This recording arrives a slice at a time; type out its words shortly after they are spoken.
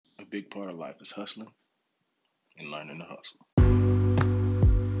big part of life is hustling and learning to hustle.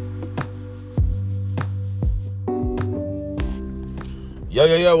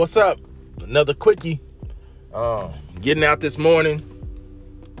 Yo, what's up? Another quickie. Getting out this morning.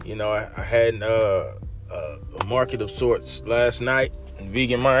 You know, I had a market of sorts last night.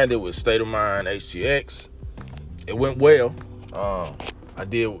 Vegan minded with State of Mind HTX. It went well. I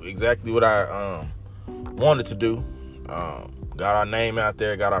did exactly what I wanted to do. Got our name out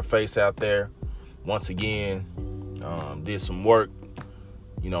there, got our face out there. Once again, did some work.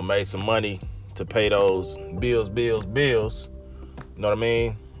 You know, made some money to pay those bills. You know what I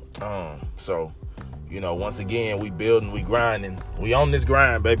mean? So, you know, once again, we building, we grinding. We on this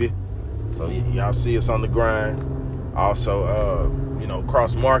grind, baby. So y'all see us on the grind. Also, you know,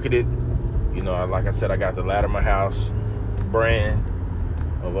 cross-marketed. You know, like I said, I got the Ladder My House brand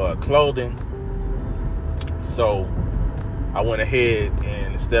of clothing. So I went ahead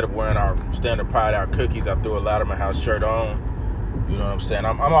and instead of wearing our standard pied out cookies, I threw a Ladder My House shirt on. You know what I'm saying?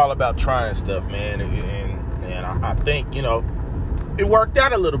 I'm all about trying stuff, man. And I think, you know, it worked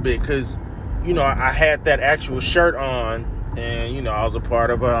out a little bit because, you know, I had that actual shirt on and, you know, I was a part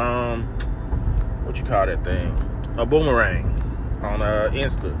of a, what you call that thing? A boomerang on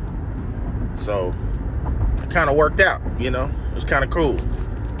Insta. So it kind of worked out, you know. It was kind of cool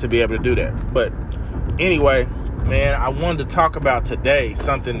to be able to do that. But anyway, man, I wanted to talk about today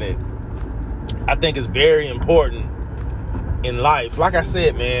something that I think is very important in life. Like I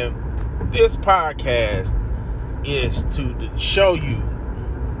said, man, this podcast is to show you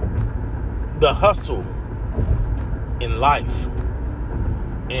the hustle in life.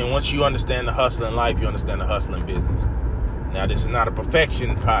 And once you understand the hustle in life, you understand the hustle in business. Now, this is not a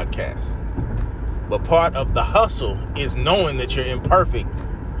perfection podcast, but part of the hustle is knowing that you're imperfect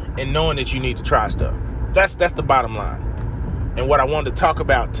and knowing that you need to try stuff. That's the bottom line. And what I wanted to talk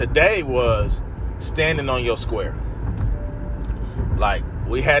about today was standing on your square. Like,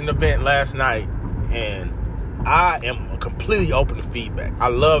 we had an event last night, and I am completely open to feedback. I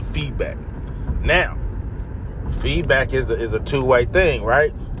love feedback. Now, feedback is a two-way thing,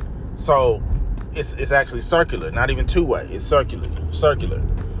 right? So it's actually circular, not even two-way. It's circular.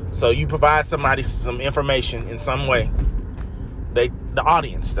 So you provide somebody some information in some way. The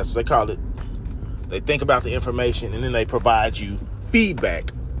audience, that's what they call it. They think about the information and then they provide you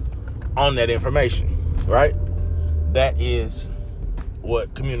feedback on that information, right? That is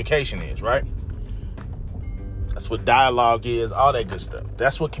what communication is, right? That's what dialogue is, all that good stuff.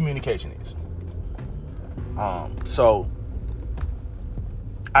 That's what communication is. So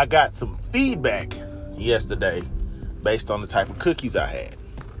I got some feedback yesterday based on the type of cookies I had.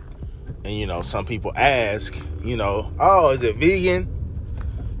 And, you know, some people ask, you know, oh, is it vegan?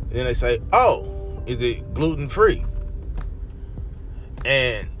 And then they say, oh, is it gluten-free?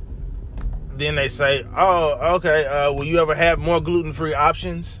 And then they say, oh, okay, will you ever have more gluten-free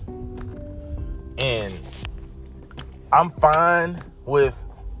options? And I'm fine with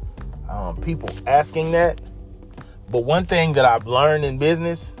people asking that. But one thing that I've learned in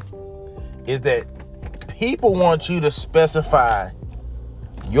business is that people want you to specify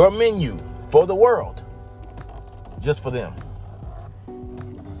your menu for the world, just for them.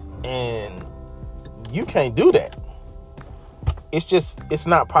 And you can't do that. It's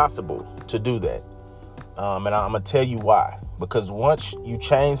not possible to do that. And I'm going to tell you why. Because once you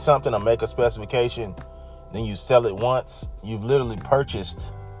change something or make a specification, then you sell it once, you've literally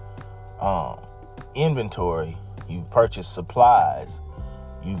purchased inventory, you've purchased supplies,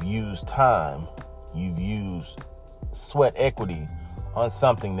 you've used time, you've used sweat equity on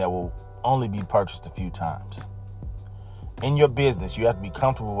something that will only be purchased a few times. In your business, you have to be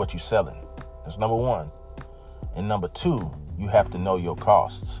comfortable with what you're selling. That's number one. And number two, you have to know your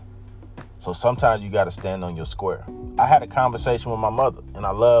costs. So sometimes you got to stand on your square. I had a conversation with my mother, and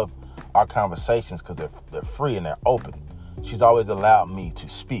I love our conversations because they're free and they're open. She's always allowed me to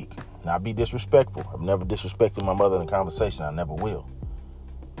speak, not be disrespectful. I've never disrespected my mother in a conversation. I never will.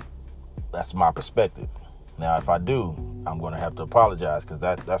 That's my perspective. Now, if I do, I'm going to have to apologize because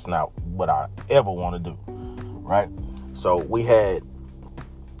that's not what I ever want to do, right? So we had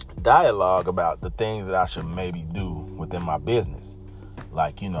dialogue about the things that I should maybe do within my business,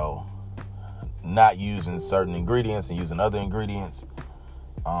 like, you know, not using certain ingredients and using other ingredients,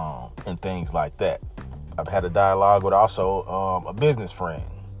 and things like that. I've had a dialogue with also a business friend,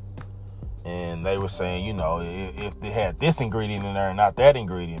 and they were saying, you know, if they had this ingredient in there and not that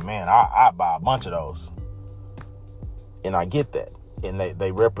ingredient, man, I buy a bunch of those. And I get that, and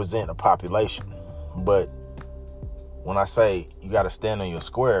they represent a population. But when I say you got to stand on your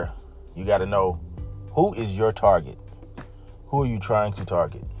square, you got to know who is your target. Who are you trying to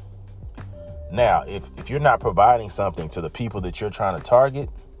target? Now, if you're not providing something to the people that you're trying to target,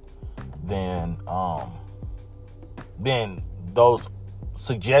 then those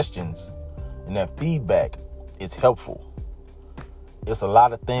suggestions and that feedback is helpful. It's a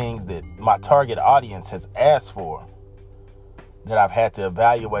lot of things that my target audience has asked for that I've had to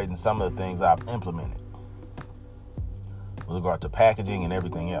evaluate, and some of the things I've implemented with regard to packaging and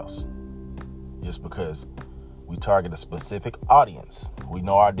everything else. Just because we target a specific audience. We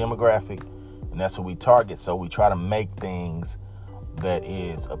know our demographic, and that's what we target. So we try to make things that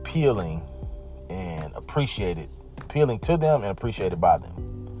is appealing and appreciated, appealing to them and appreciated by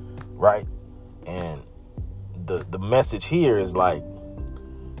them, right? And the message here is like,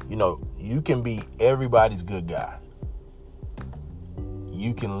 you can be everybody's good guy.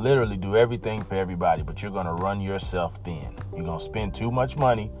 You can literally do everything for everybody, but you're going to run yourself thin. You're going to spend too much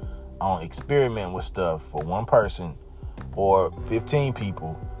money on experimenting with stuff for one person or 15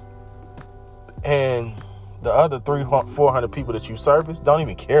 people, and the other 300-400 people that you service don't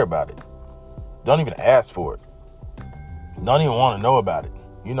even care about it. Don't even ask for it. Don't even want to know about it.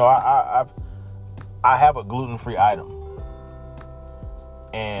 I have a gluten-free item.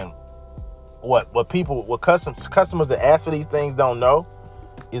 And what customers that ask for these things don't know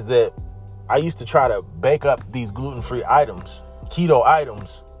is that I used to try to bake up these gluten-free items, keto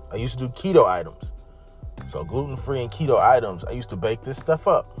items. I used to do keto items. So gluten-free and keto items, I used to bake this stuff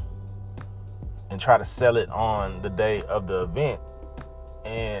up and try to sell it on the day of the event.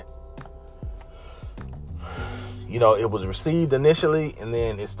 And, it was received initially, and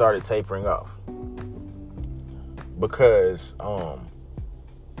then it started tapering off. Because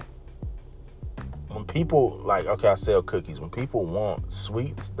when people, I sell cookies. When people want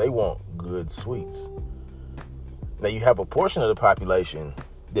sweets, they want good sweets. Now, you have a portion of the population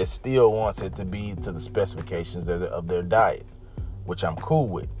that still wants it to be to the specifications of their diet, which I'm cool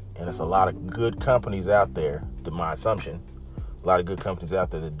with. And there's a lot of good companies out there, to my assumption, a lot of good companies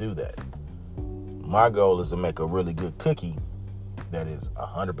out there that do that. My goal is to make a really good cookie that is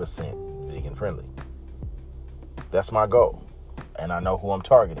 100% vegan friendly. That's my goal. And I know who I'm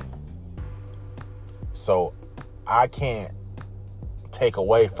targeting. So I can't take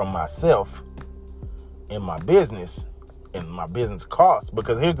away from myself in my business and my business costs,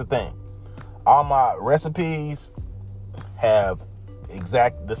 because here's the thing. All my recipes have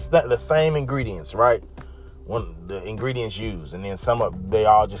the same ingredients, right? The ingredients used, and then they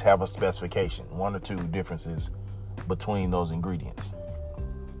all just have a specification, one or two differences between those ingredients.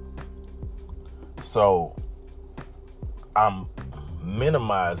 So I'm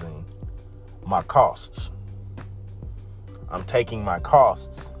minimizing my costs. I'm taking my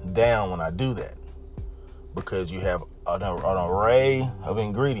costs down when I do that, because you have an array of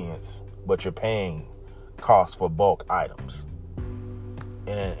ingredients, but you're paying costs for bulk items.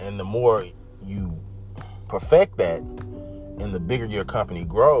 And the more you perfect that, and the bigger your company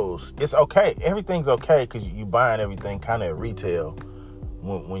grows, it's okay. Everything's okay, because you buying everything kind of at retail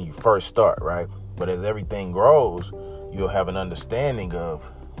when you first start, right? But as everything grows, you'll have an understanding of,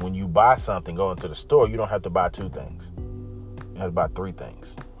 when you buy something, go into the store, you don't have to buy 2 things. You have to buy 3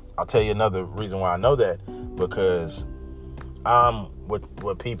 things. I'll tell you another reason why I know that, because I'm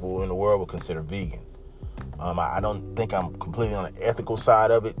what people in the world would consider vegan. I don't think I'm completely on the ethical side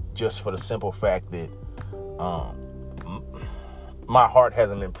of it, just for the simple fact that my heart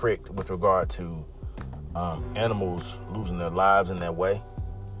hasn't been pricked with regard to animals losing their lives in that way.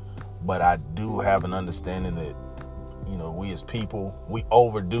 But I do have an understanding that, we as people, we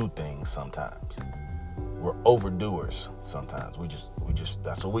overdo things sometimes. We're overdoers sometimes. We just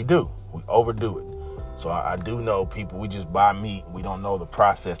that's what we do. We overdo it. So I do know people, we just buy meat. We don't know the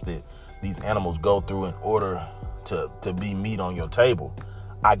process that these animals go through in order to be meat on your table.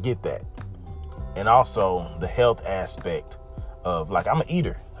 I get that. And also the health aspect of, I'm an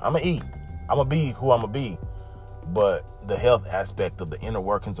eater. I'm going to eat. I'm going to be who I'm going to be. But the health aspect of the inner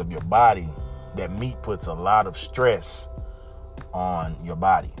workings of your body, that meat puts a lot of stress on your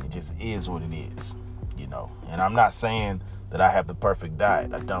body. It just is what it is, And I'm not saying that I have the perfect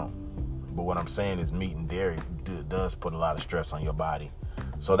diet. I don't. But what I'm saying is meat and dairy does put a lot of stress on your body.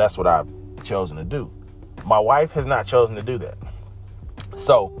 So that's what I've chosen to do. My wife has not chosen to do that.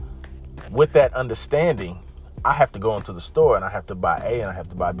 So with that understanding, I have to go into the store and I have to buy A and I have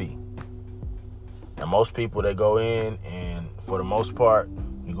to buy B. And most people, they go in, and for the most part,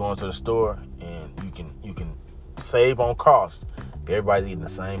 you go into the store and you can save on cost. Everybody's eating the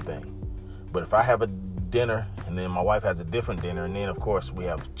same thing. But if I have a dinner and then my wife has a different dinner, and then of course we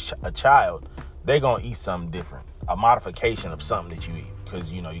have a child, they're going to eat something different, a modification of something that you eat,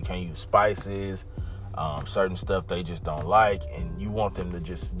 because you can't use spices, Certain stuff they just don't like, and you want them to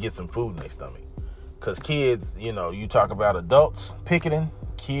just get some food in their stomach. Because kids, you talk about adults picketing,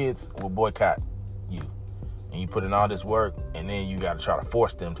 kids will boycott you. And you put in all this work, and then you got to try to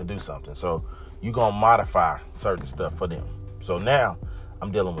force them to do something. So you're going to modify certain stuff for them. So now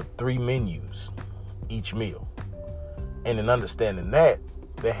I'm dealing with 3 menus each meal. And in understanding that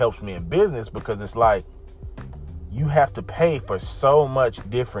helps me in business, because it's like you have to pay for so much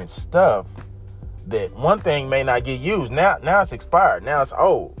different stuff that one thing may not get used. Now it's expired. Now it's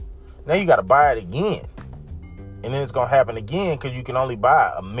old. Now you got to buy it again. And then it's going to happen again because you can only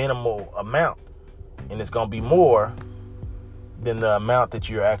buy a minimal amount. And it's going to be more than the amount that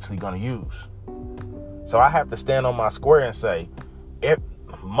you're actually going to use. So I have to stand on my square and say,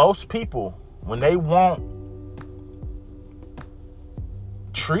 most people, when they want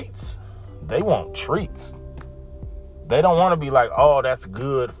treats, they want treats. They don't want to be like, oh, that's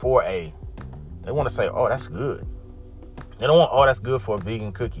good for a... They want to say, oh, that's good. They don't want, oh, that's good for a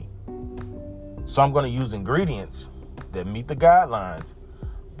vegan cookie. So I'm going to use ingredients that meet the guidelines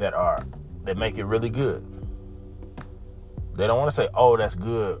that make it really good. They don't want to say, oh, that's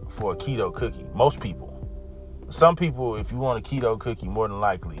good for a keto cookie. Most people. Some people, if you want a keto cookie, more than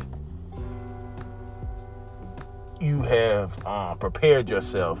likely, you have prepared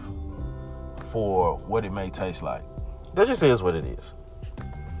yourself for what it may taste like. That just is what it is.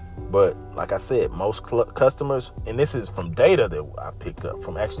 But like I said, most customers, and this is from data that I picked up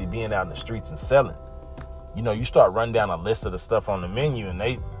from actually being out in the streets and selling. You start running down a list of the stuff on the menu, and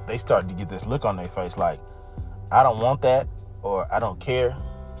they start to get this look on their face like, I don't want that, or I don't care.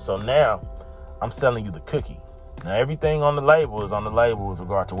 So now I'm selling you the cookie. Now everything on the label is on the label with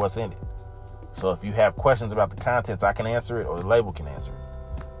regard to what's in it. So if you have questions about the contents, I can answer it, or the label can answer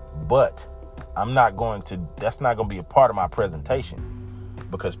it. But that's not going to be a part of my presentation.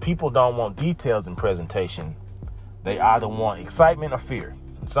 Because people don't want details in presentation. They either want excitement or fear.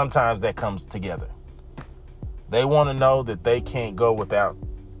 And sometimes that comes together. They want to know that they can't go without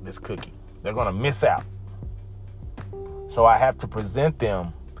this cookie. They're going to miss out. So I have to present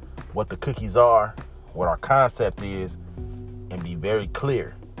them what the cookies are, what our concept is, and be very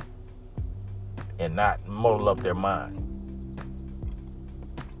clear and not muddle up their mind.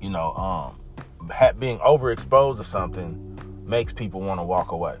 Being overexposed to something makes people want to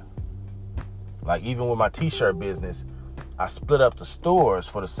walk away. Like even with my t-shirt business, I split up the stores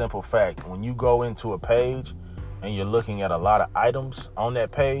for the simple fact, when you go into a page and you're looking at a lot of items on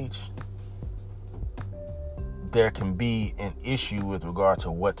that page, there can be an issue with regard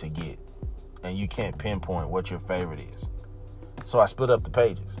to what to get. And you can't pinpoint what your favorite is. So I split up the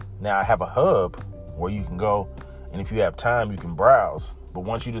pages. Now I have a hub where you can go, and if you have time, you can browse. But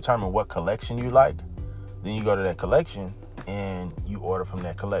once you determine what collection you like, then you go to that collection and you order from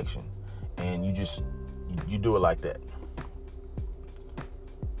that collection, and you do it like that,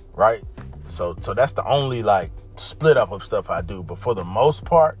 right? So that's the only split up of stuff I do. But for the most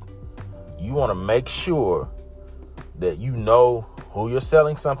part, you want to make sure that you know who you're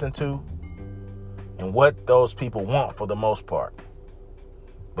selling something to and what those people want for the most part,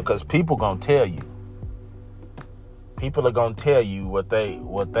 because people gonna tell you. People are gonna tell you what they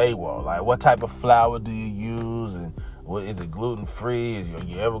want. Like, what type of flour do you use, and what is it, gluten free? Are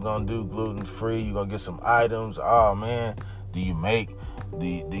you ever gonna do gluten free? You gonna get some items? Oh man, do you make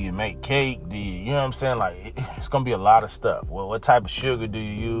cake? You know what I'm saying? Like, it's gonna be a lot of stuff. Well, what type of sugar do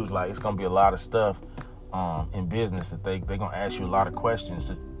you use? Like, it's gonna be a lot of stuff in business that they're gonna ask you a lot of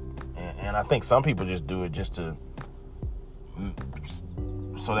questions. And I think some people just do it just to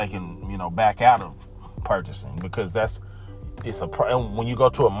so they can back out of purchasing, because and when you go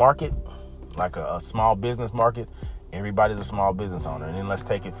to a market like a small business market, everybody's a small business owner. And then let's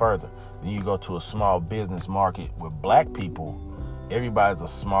take it further. Then you go to a small business market with black people, everybody's a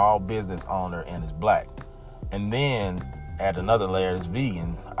small business owner and is black. And then add another layer is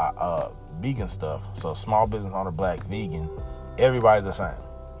vegan stuff. So small business owner, black, vegan, everybody's the same.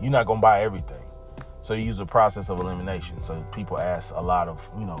 You're not gonna buy everything. So you use a process of elimination. So people ask a lot of,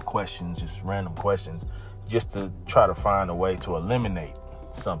 questions, just random questions, just to try to find a way to eliminate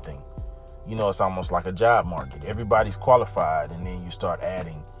something. It's almost like a job market. Everybody's qualified, and then you start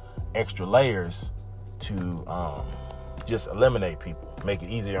adding extra layers to just eliminate people, make it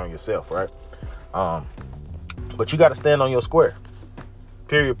easier on yourself, right? But you got to stand on your square,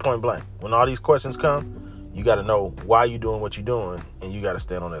 period, point blank. When all these questions come, you got to know why you're doing what you're doing, and you got to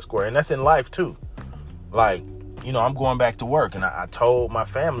stand on that square. And that's in life too. Like, I'm going back to work, and I told my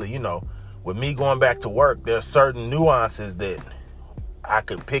family, with me going back to work, there's certain nuances that I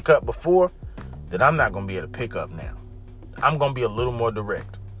could pick up before that I'm not going to be able to pick up now. I'm going to be a little more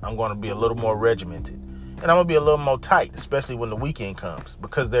direct. I'm going to be a little more regimented. And I'm going to be a little more tight, especially when the weekend comes.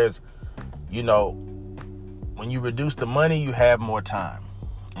 Because there's, when you reduce the money, you have more time.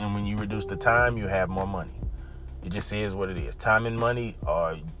 And when you reduce the time, you have more money. It just is what it is. Time and money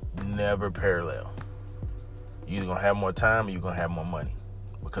are never parallel. You're going to have more time or you're going to have more money.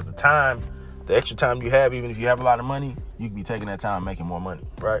 Because the extra time you have, even if you have a lot of money, you can be taking that time making more money,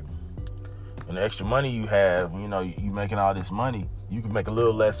 right? And the extra money you have, you making all this money, you can make a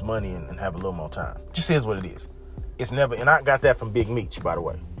little less money and have a little more time. Just is what it is. It's never, and I got that from Big Meech, by the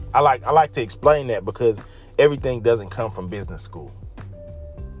way. I like to explain that because everything doesn't come from business school.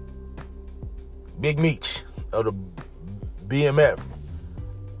 Big Meech of the BMF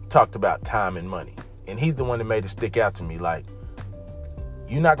talked about time and money. And he's the one that made it stick out to me. Like,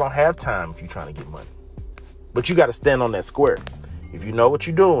 you're not going to have time if you're trying to get money. But you got to stand on that square. If you know what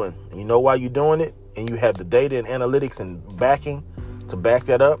you're doing, and you know why you're doing it, and you have the data and analytics and backing to back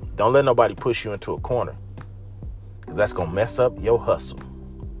that up, don't let nobody push you into a corner. Because that's going to mess up your hustle.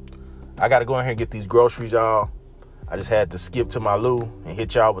 I got to go in here and get these groceries, y'all. I just had to skip to my loo and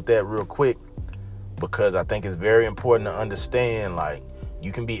hit y'all with that real quick. Because I think it's very important to understand, like,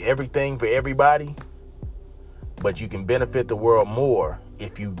 you can be everything for everybody, but you can benefit the world more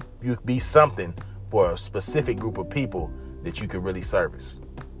if you be something for a specific group of people that you can really service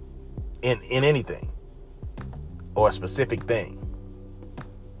in anything or a specific thing.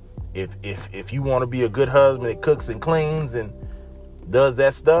 If you want to be a good husband that cooks and cleans and does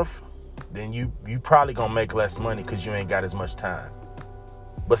that stuff, then you probably gonna make less money because you ain't got as much time.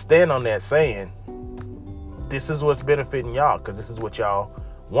 But stand on that saying, this is what's benefiting y'all because this is what y'all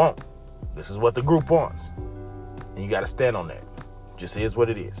want. This is what the group wants. And you got to stand on that. Just is what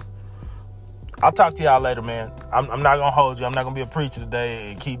it is. I'll talk to y'all later, man. I'm not going to hold you. I'm not going to be a preacher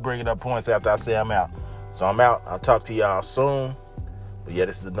today and keep bringing up points after I say I'm out. So I'm out. I'll talk to y'all soon. But yeah,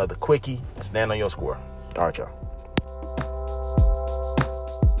 this is another Quickie. Stand on your square. All right, y'all.